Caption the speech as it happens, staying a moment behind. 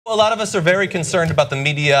A lot of us are very concerned about the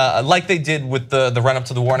media, like they did with the run-up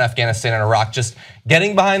to the war in Afghanistan and Iraq, just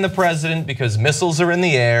getting behind the president because missiles are in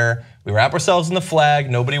the air. We wrap ourselves in the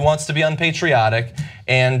flag. Nobody wants to be unpatriotic.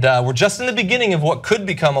 And we're just in the beginning of what could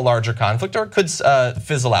become a larger conflict or could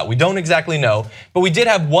fizzle out. We don't exactly know. But we did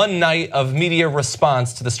have one night of media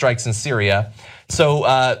response to the strikes in Syria.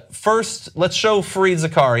 So first, let's show Fareed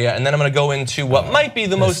Zakaria, and then I'm going to go into what might be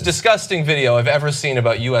the most disgusting video I've ever seen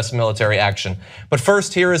about US military action. But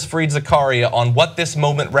first, here is Fareed Zakaria on what this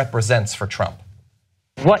moment represents for Trump.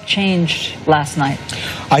 What changed last night?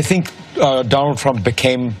 I think Donald Trump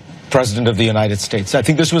became President of the United States. I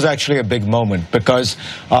think this was actually a big moment because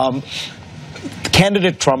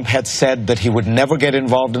candidate Trump had said that he would never get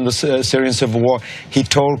involved in the Syrian civil war. He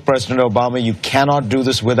told President Obama, you cannot do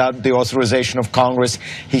this without the authorization of Congress.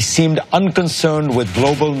 He seemed unconcerned with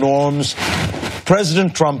global norms.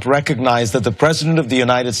 President Trump recognized that the President of the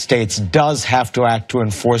United States does have to act to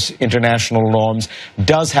enforce international norms,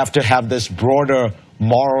 does have to have this broader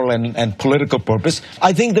moral and political purpose.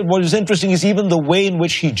 I think that what is interesting is even the way in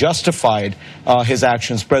which he justified his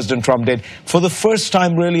actions, President Trump did. For the first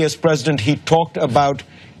time really as president, he talked about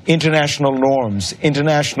international norms,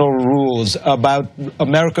 international rules, about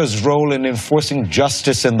America's role in enforcing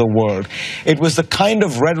justice in the world. It was the kind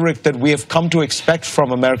of rhetoric that we have come to expect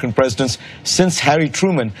from American presidents since Harry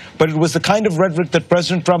Truman, but it was the kind of rhetoric that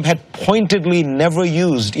President Trump had pointedly never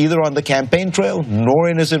used, either on the campaign trail nor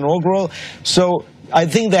in his inaugural. So I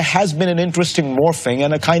think there has been an interesting morphing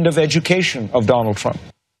and a kind of education of Donald Trump.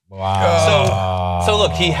 Wow. So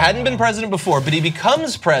look, he hadn't been president before, but he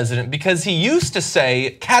becomes president because he used to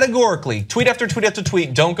say categorically, tweet after tweet after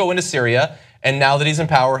tweet, don't go into Syria. And now that he's in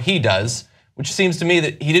power, he does, which seems to me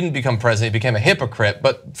that he didn't become president, he became a hypocrite.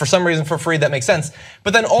 But for some reason, for Fareed, that makes sense.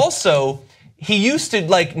 But then also, he used to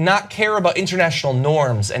not care about international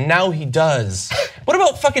norms, and now he does. What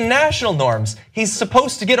about fucking national norms? He's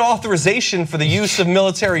supposed to get authorization for the use of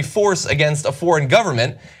military force against a foreign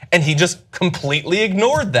government, and he just completely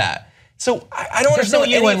ignored that. So I don't understand what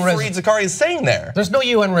any of Fareed Zakaria is saying there. There's no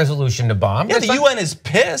UN resolution to bomb. Yeah, the UN is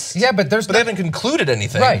pissed. Yeah, but they haven't concluded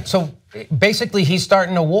anything. Right, so basically he's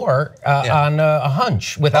starting a war on a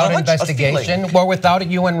hunch without investigation or without a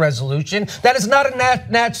UN resolution. That is not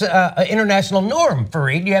an international norm,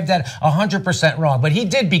 Fareed. You have that 100% wrong. But he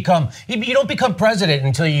did become, you don't become president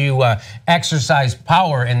until you exercise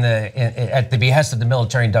power at the behest of the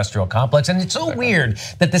military-industrial complex. And it's so weird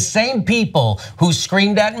that the same people who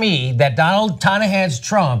screamed at me that Donald Tanahan's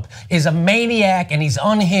Trump is a maniac and he's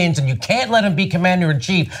unhinged and you can't let him be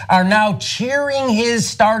commander-in-chief are now cheering his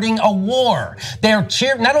starting a war. They're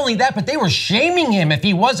cheering, not only that, but they were shaming him if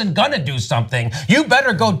he wasn't gonna do something. You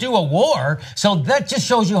better go do a war. So that just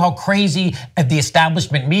shows you how crazy the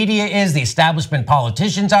establishment media is, the establishment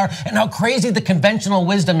politicians are, and how crazy the conventional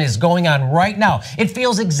wisdom is going on right now. It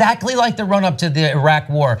feels exactly like the run up to the Iraq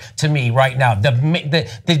war to me right now.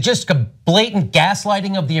 The just blatant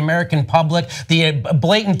gaslighting of the American public, the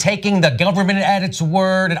blatant taking the government at its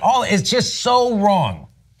word, and all, it's just so wrong.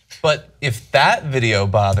 But if that video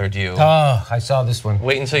bothered you, I saw this one.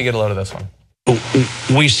 Wait until you get a load of this one.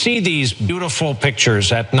 We see these beautiful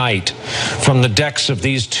pictures at night from the decks of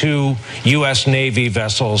these two US Navy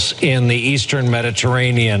vessels in the Eastern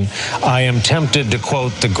Mediterranean. I am tempted to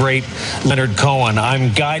quote the great Leonard Cohen,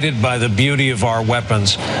 I'm guided by the beauty of our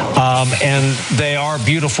weapons. And they are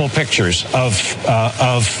beautiful pictures of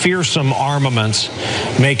fearsome armaments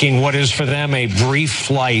making what is for them a brief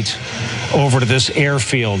flight over to this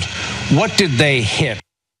airfield. What did they hit?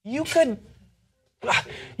 You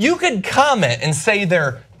could comment and say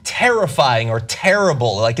they're terrifying or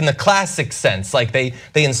terrible, like in the classic sense, like they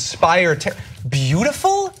inspire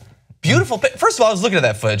beautiful? Beautiful. First of all, I was looking at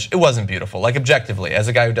that footage. It wasn't beautiful, like objectively, as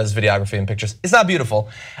a guy who does videography and pictures. It's not beautiful,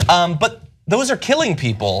 but those are killing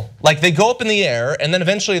people. Like they go up in the air and then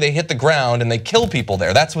eventually they hit the ground and they kill people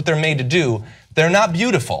there. That's what they're made to do. They're not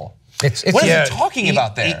beautiful. What is he talking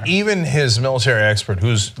about there? Even his military expert,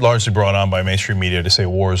 who's largely brought on by mainstream media to say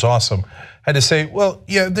war is awesome, had to say, well,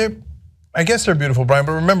 yeah, I guess they're beautiful, Brian,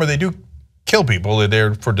 but remember, they do kill people. They're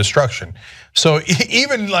there for destruction. So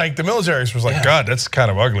even like the military expert was like, God, that's kind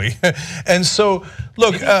of ugly. And so,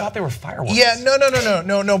 look. Maybe I thought they were fireworks. Yeah,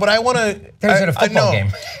 no, but I want to. There's a football game.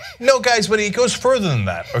 No, guys, but it goes further than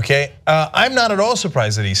that, okay? I'm not at all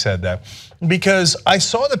surprised that he said that because I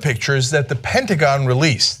saw the pictures that the Pentagon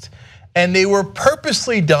released. And they were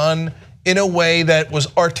purposely done in a way that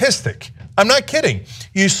was artistic. I'm not kidding.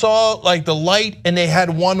 You saw like the light and they had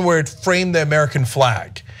one where it framed the American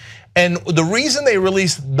flag. And the reason they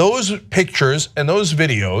released those pictures and those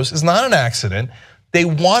videos is not an accident. They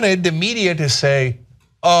wanted the media to say,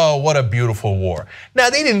 oh, what a beautiful war. Now,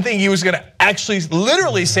 they didn't think he was going to actually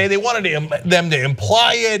literally say, they wanted them to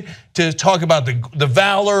imply it, to talk about the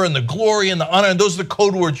valor and the glory and the honor, and those are the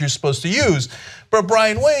code words you're supposed to use. But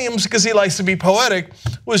Brian Williams, because he likes to be poetic,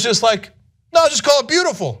 was just like, no, just call it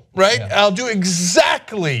beautiful, right? Yeah. I'll do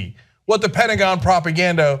exactly what the Pentagon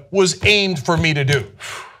propaganda was aimed for me to do.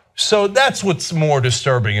 So that's what's more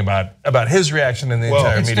disturbing about his reaction than the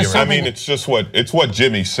entire media. I mean, it's what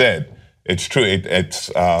Jimmy said. It's true. It's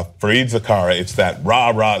Fareed Zakaria. It's that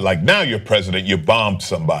rah-rah, like, now you're president, you bombed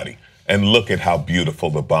somebody, and look at how beautiful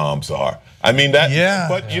the bombs are. I mean,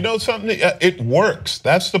 but you know something? It works.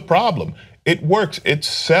 That's the problem. It works. It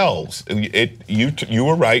sells. You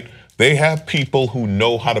were right. They have people who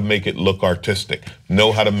know how to make it look artistic,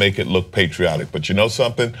 know how to make it look patriotic. But you know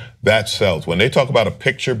something? That sells. When they talk about a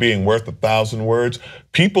picture being worth 1,000 words,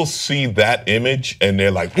 people see that image and they're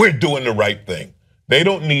like, we're doing the right thing. They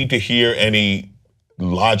don't need to hear any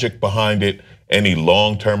logic behind it, any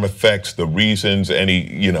long-term effects, the reasons,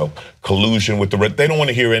 any collusion with they don't want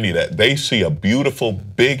to hear any of that. They see a beautiful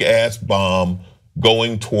big-ass bomb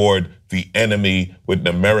going toward the enemy with an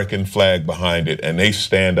American flag behind it, and they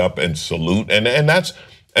stand up and salute. And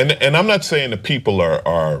I'm not saying the people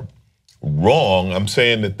are wrong. I'm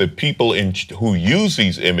saying that the people who use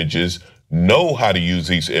these images know how to use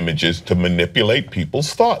these images to manipulate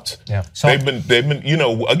people's thoughts. Yeah. So they've been,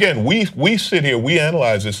 again, we sit here, we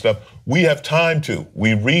analyze this stuff. We have time to.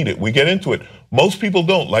 We read it, we get into it. Most people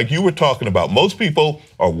don't, like you were talking about. Most people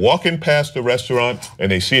are walking past the restaurant and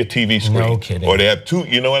they see a TV screen. No kidding. Or they have two,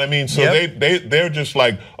 you know what I mean? So they're just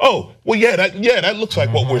like, oh, well, that looks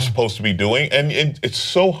like what we're supposed to be doing. And it's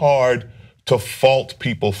so hard to fault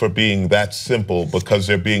people for being that simple because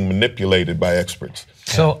they're being manipulated by experts.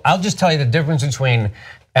 So I'll just tell you the difference between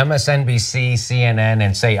MSNBC, CNN,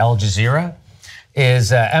 and say Al Jazeera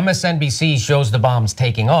is MSNBC shows the bombs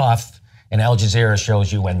taking off and Al Jazeera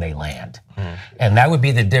shows you when they land. And that would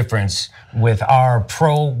be the difference with our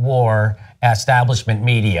pro-war establishment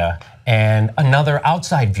media and another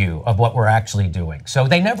outside view of what we're actually doing. So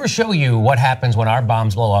they never show you what happens when our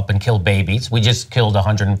bombs blow up and kill babies. We just killed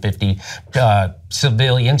 150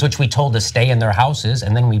 civilians, which we told to stay in their houses,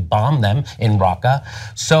 and then we bombed them in Raqqa.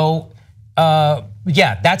 So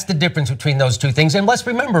yeah, that's the difference between those two things. And let's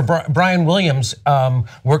remember, Brian Williams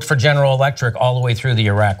worked for General Electric all the way through the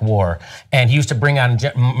Iraq War. And he used to bring on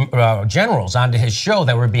generals onto his show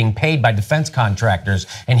that were being paid by defense contractors.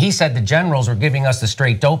 And he said the generals were giving us the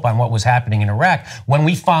straight dope on what was happening in Iraq. When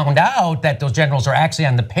we found out that those generals are actually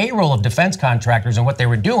on the payroll of defense contractors and what they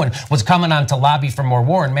were doing was coming on to lobby for more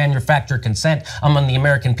war and manufacture consent among the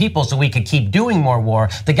American people so we could keep doing more war.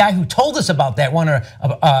 The guy who told us about that won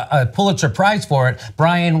a Pulitzer Prize for it.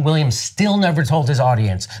 Brian Williams still never told his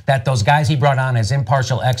audience that those guys he brought on as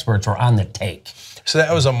impartial experts were on the take. So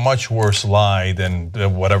that was a much worse lie than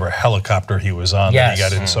whatever helicopter he was on that he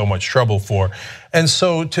got in so much trouble for. And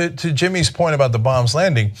so to Jimmy's point about the bombs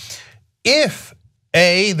landing, if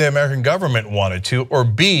A, the American government wanted to, or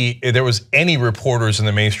B, if there was any reporters in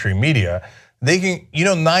the mainstream media, they can,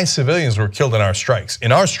 9 civilians were killed in our strikes.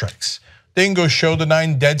 They can go show the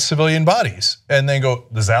 9 dead civilian bodies and then go,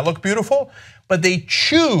 does that look beautiful? But they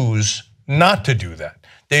choose not to do that.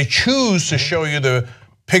 They choose to show you the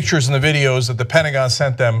pictures and the videos that the Pentagon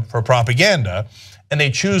sent them for propaganda, and they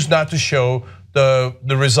choose not to show the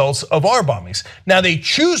results of our bombings. Now they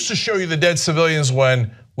choose to show you the dead civilians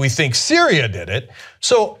when we think Syria did it.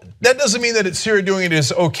 So that doesn't mean that Syria doing it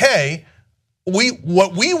is okay.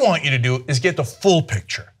 What we want you to do is get the full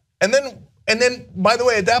picture. And then, by the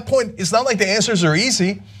way, at that point, it's not like the answers are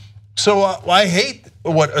easy. So I hate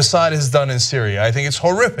what Assad has done in Syria. I think it's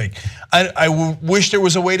horrific. I wish there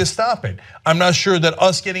was a way to stop it. I'm not sure that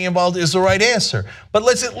us getting involved is the right answer. But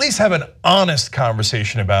let's at least have an honest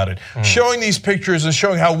conversation about it. Showing these pictures and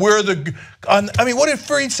showing how we're I mean, what did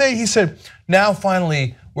Fareed say? He said, now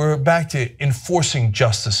finally, we're back to enforcing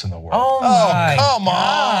justice in the world. Oh my come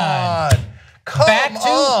God. on. Come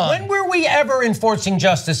on. When were we ever enforcing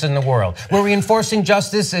justice in the world? Were we enforcing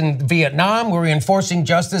justice in Vietnam? Were we enforcing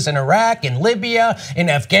justice in Iraq, in Libya, in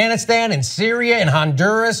Afghanistan, in Syria, in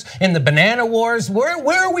Honduras, in the banana wars? Where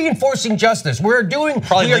are we enforcing justice? We're doing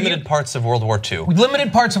probably limited parts of World War II.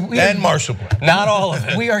 Limited parts of and Marshall Plan. Not all of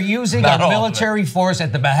it. We are using our military force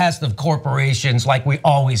at the behest of corporations like we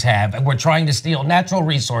always have. And we're trying to steal natural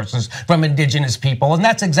resources from indigenous people. And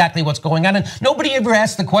that's exactly what's going on. And nobody ever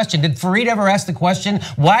asked the question, did Fareed ever asked the question,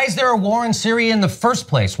 why is there a war in Syria in the first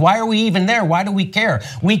place? Why are we even there? Why do we care?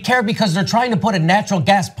 We care because they're trying to put a natural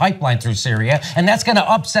gas pipeline through Syria, and that's going to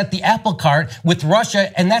upset the apple cart with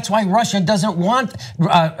Russia, and that's why Russia doesn't want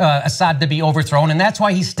Assad to be overthrown, and that's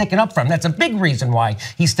why he's sticking up for him. That's a big reason why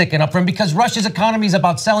he's sticking up for him, because Russia's economy is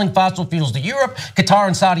about selling fossil fuels to Europe. Qatar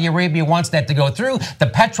and Saudi Arabia wants that to go through.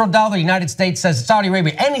 The petrodollar, the United States says, Saudi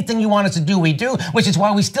Arabia, anything you want us to do, we do, which is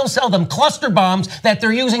why we still sell them cluster bombs that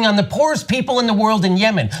they're using on the poorest people in the world in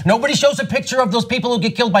Yemen. Nobody shows a picture of those people who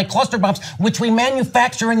get killed by cluster bombs, which we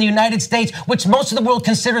manufacture in the United States, which most of the world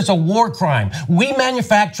considers a war crime. We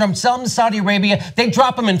manufacture them, sell them to Saudi Arabia, they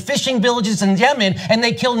drop them in fishing villages in Yemen, and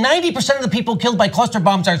they kill 90% of the people killed by cluster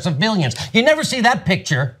bombs are civilians. You never see that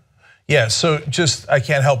picture. Yeah, so just, I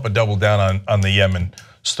can't help but double down on the Yemen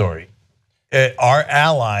story. Our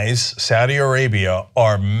allies, Saudi Arabia,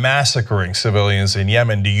 are massacring civilians in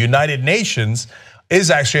Yemen. The United Nations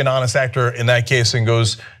is actually an honest actor in that case and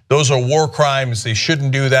goes, those are war crimes, they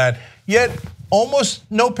shouldn't do that. Yet, almost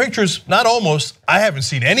no pictures, not almost, I haven't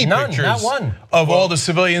seen any pictures not one. Of all the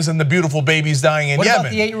civilians and the beautiful babies dying in Yemen. What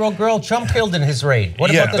about the 8-year-old girl Trump killed in his raid?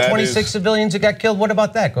 What about the 26 civilians who got killed? What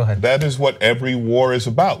about that? Go ahead. That is what every war is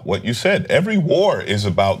about, what you said. Every war is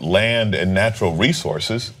about land and natural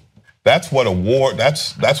resources. That's what a war,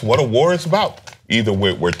 that's what a war is about. Either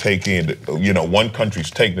we're taking it, one country's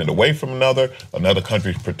taking it away from another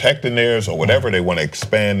country's protecting theirs, or whatever. They want to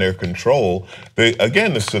expand their control.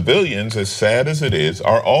 Again, the civilians, as sad as it is,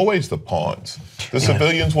 are always the pawns. The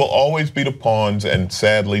civilians will always be the pawns and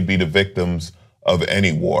sadly be the victims of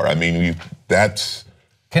any war. I mean, that's...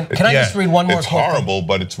 Can I just read one more? It's horrible,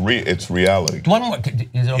 but it's reality. One more.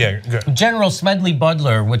 General Smedley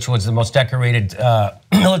Butler, which was the most decorated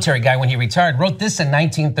military guy when he retired, wrote this in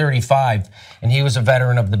 1935, and he was a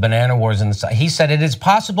veteran of the Banana Wars. He said, "It is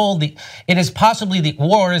possibly the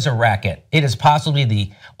war is a racket. It is possibly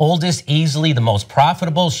the oldest, easily the most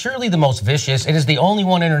profitable, surely the most vicious. It is the only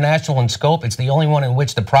one international in scope. It's the only one in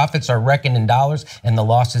which the profits are reckoned in dollars and the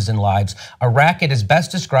losses in lives. A racket is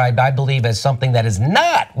best described, I believe, as something that is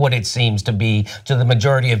not what it seems to be to the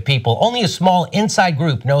majority of people. Only a small inside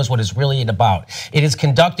group knows what it's really about. It is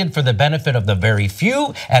conducted for the benefit of the very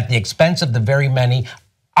few at the expense of the very many.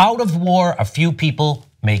 Out of war, a few people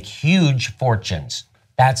make huge fortunes."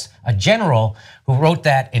 That's a general who wrote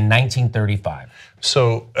that in 1935.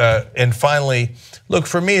 So, and finally, look,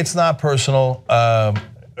 for me, it's not personal.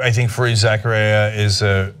 I think Fareed Zakaria is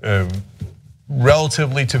a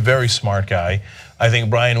relatively to very smart guy. I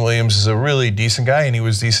think Brian Williams is a really decent guy, and he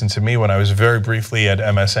was decent to me when I was very briefly at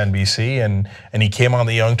MSNBC, and he came on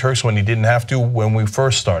the Young Turks when he didn't have to when we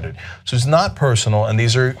first started. So it's not personal, and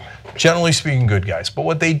these are, generally speaking, good guys. But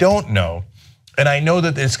what they don't know, and I know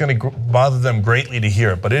that it's going to bother them greatly to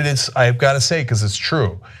hear, but it is, I've got to say, because it's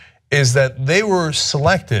true, is that they were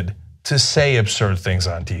selected to say absurd things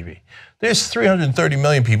on TV. There's 330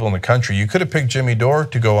 million people in the country. You could have picked Jimmy Dore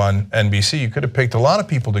to go on NBC. You could have picked a lot of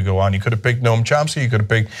people to go on. You could have picked Noam Chomsky. You could have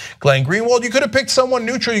picked Glenn Greenwald. You could have picked someone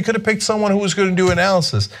neutral. You could have picked someone who was going to do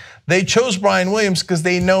analysis. They chose Brian Williams because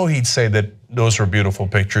they know he'd say that those were beautiful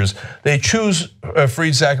pictures. They choose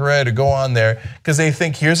Fareed Zakaria to go on there because they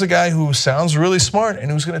think here's a guy who sounds really smart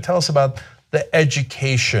and who's going to tell us about the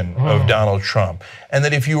education of Donald Trump. And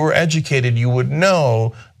that if you were educated, you would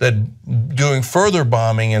know that doing further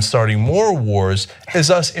bombing and starting more wars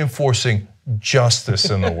is us enforcing justice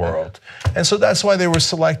in the world. And so that's why they were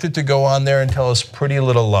selected to go on there and tell us pretty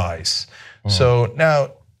little lies. So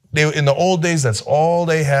now, in the old days, that's all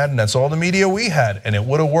they had, and that's all the media we had, and it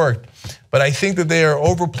would have worked. But I think that they are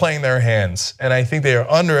overplaying their hands, and I think they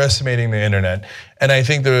are underestimating the internet. And I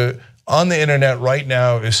think on the internet right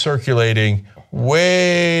now is circulating,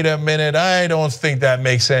 wait a minute, I don't think that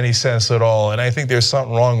makes any sense at all. And I think there's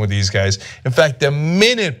something wrong with these guys. In fact, the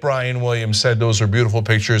minute Brian Williams said those are beautiful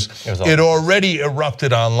pictures, it already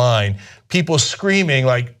erupted online. People screaming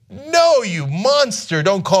like, no, you monster,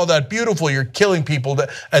 don't call that beautiful, you're killing people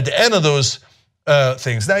at the end of those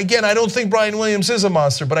things. Now again, I don't think Brian Williams is a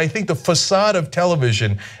monster, but I think the facade of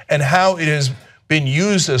television and how it has been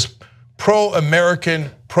used as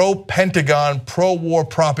pro-American, pro-Pentagon, pro-war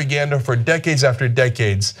propaganda for decades after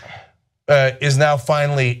decades is now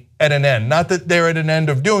finally at an end. Not that they're at an end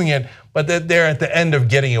of doing it, but that they're at the end of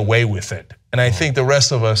getting away with it. And I think the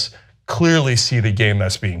rest of us clearly see the game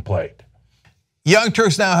that's being played. Young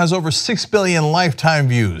Turks now has over 6 billion lifetime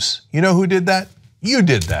views. You know who did that? You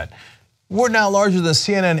did that. We're now larger than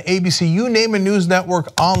CNN, ABC, you name a news network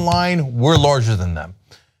online, we're larger than them.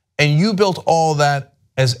 And you built all that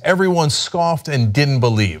as everyone scoffed and didn't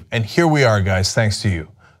believe. And here we are, guys, thanks to you.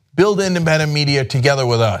 Build independent media together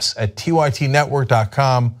with us at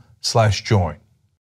tytnetwork.com. /join.